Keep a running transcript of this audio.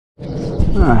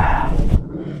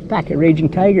Back at Raging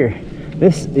Tiger.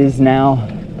 This is now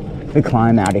the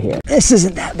climb out of here. This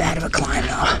isn't that bad of a climb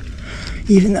though.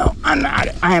 Even though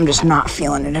I am just not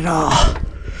feeling it at all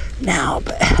now,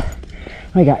 but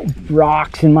I got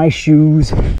rocks in my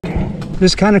shoes.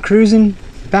 Just kind of cruising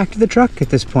back to the truck at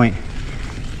this point.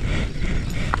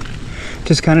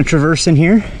 Just kind of traversing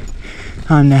here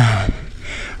on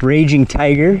Raging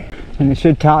Tiger, and it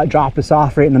should drop us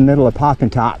off right in the middle of Poppin'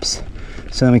 Tops.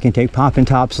 So then we can take Poppin'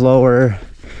 Tops lower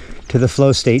to the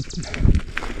flow state,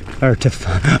 or to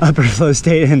upper flow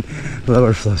state and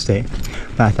lower flow state.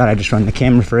 But I thought I'd just run the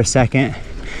camera for a second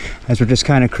as we're just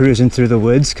kind of cruising through the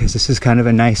woods, because this is kind of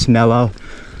a nice mellow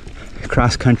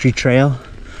cross-country trail.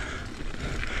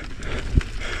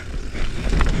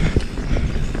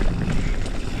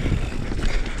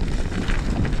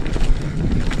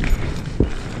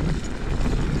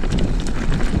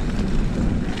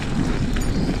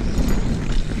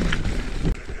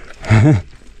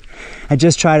 I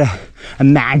just try to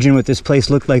imagine what this place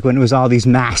looked like when it was all these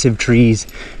massive trees.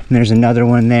 And there's another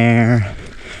one there.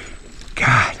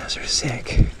 God, those are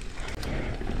sick.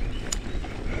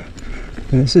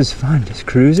 And this is fun, just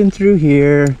cruising through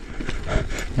here.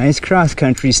 Nice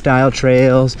cross-country style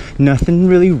trails. Nothing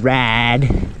really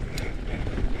rad,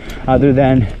 other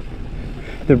than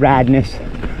the radness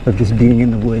of just being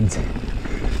in the woods.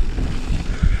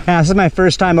 Yeah, this is my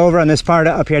first time over on this part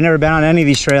up here. I've never been on any of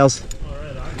these trails.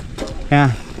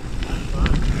 Yeah.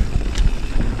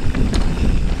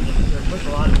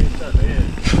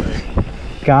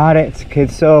 Got it,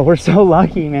 kids. So we're so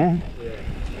lucky, man.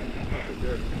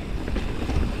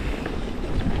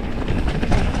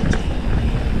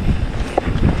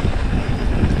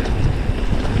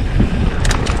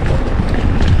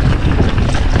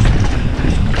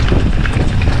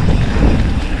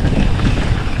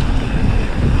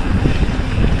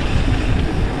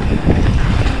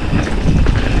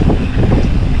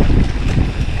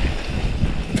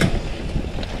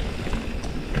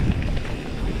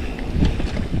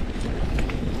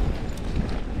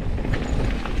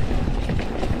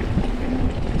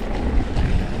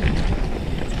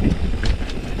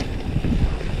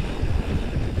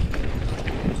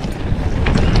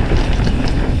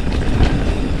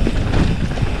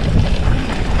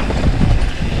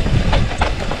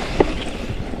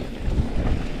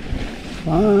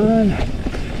 Fun.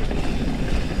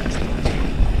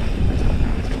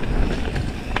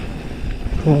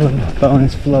 Cool little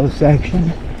bonus flow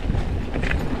section.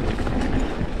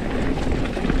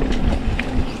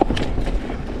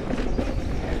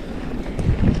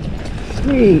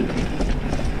 Sweet.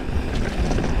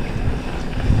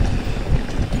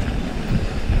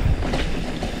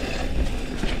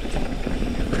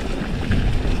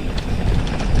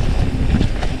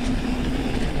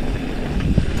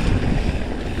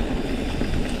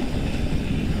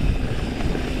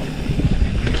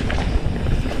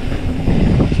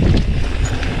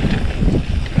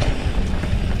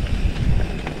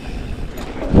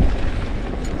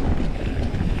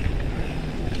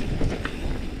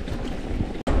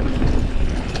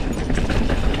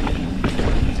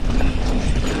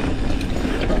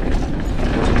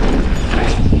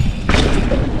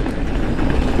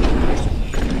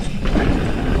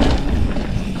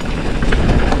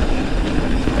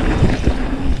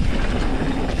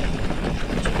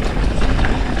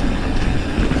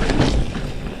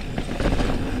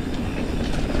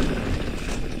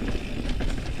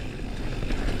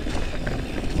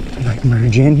 Like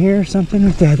merge in here or something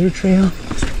with the other trail.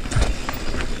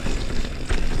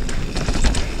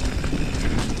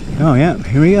 Oh yeah,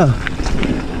 here we go.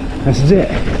 This is it.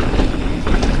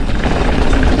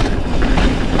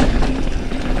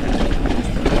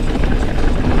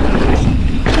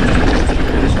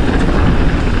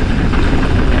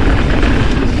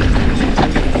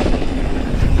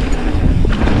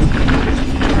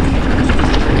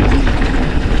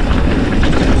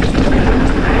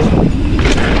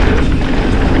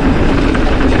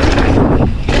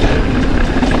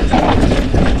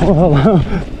 Whoa,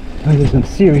 there's some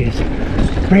serious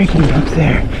braking up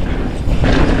there.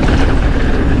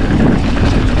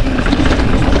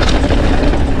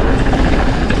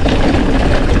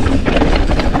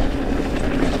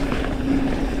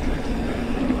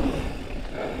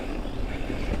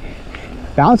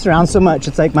 Bounce around so much,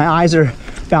 it's like my eyes are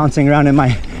bouncing around in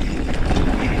my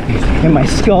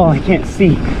skull. I can't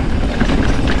see.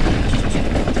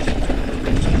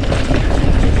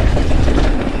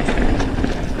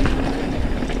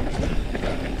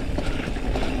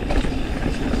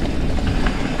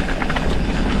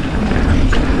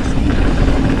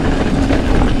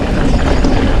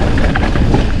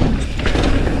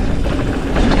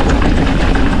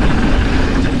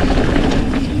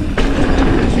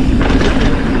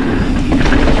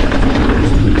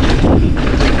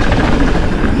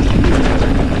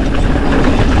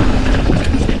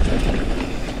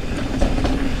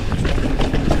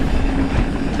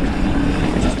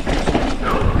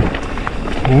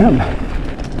 him.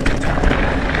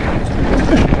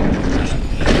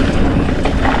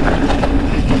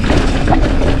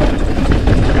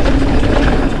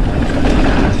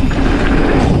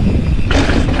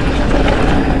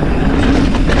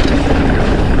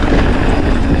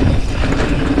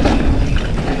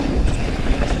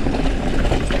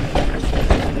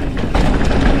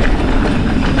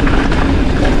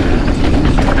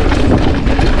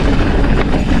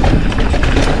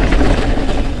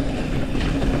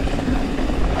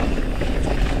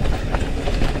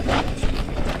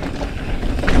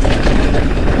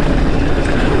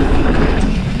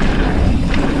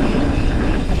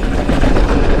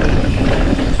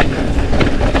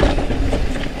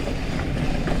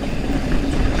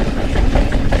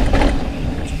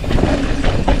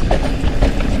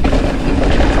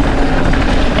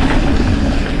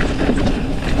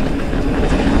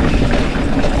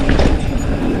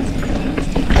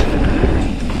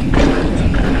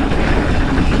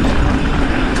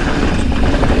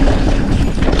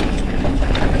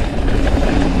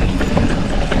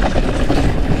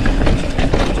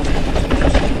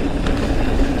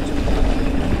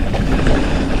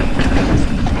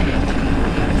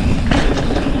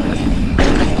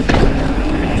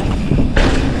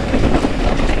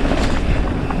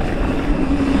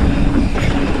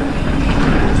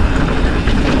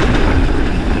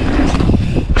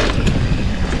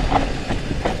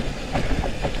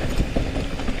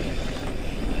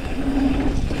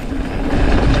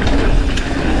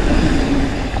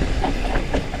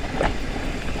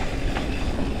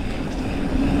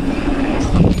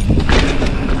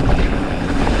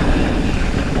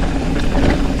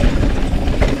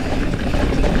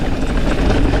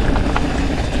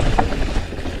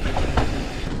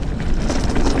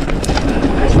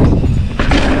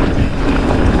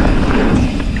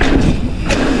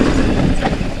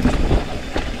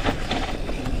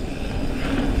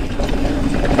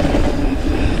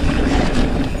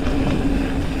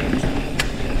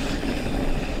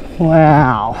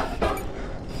 Wow.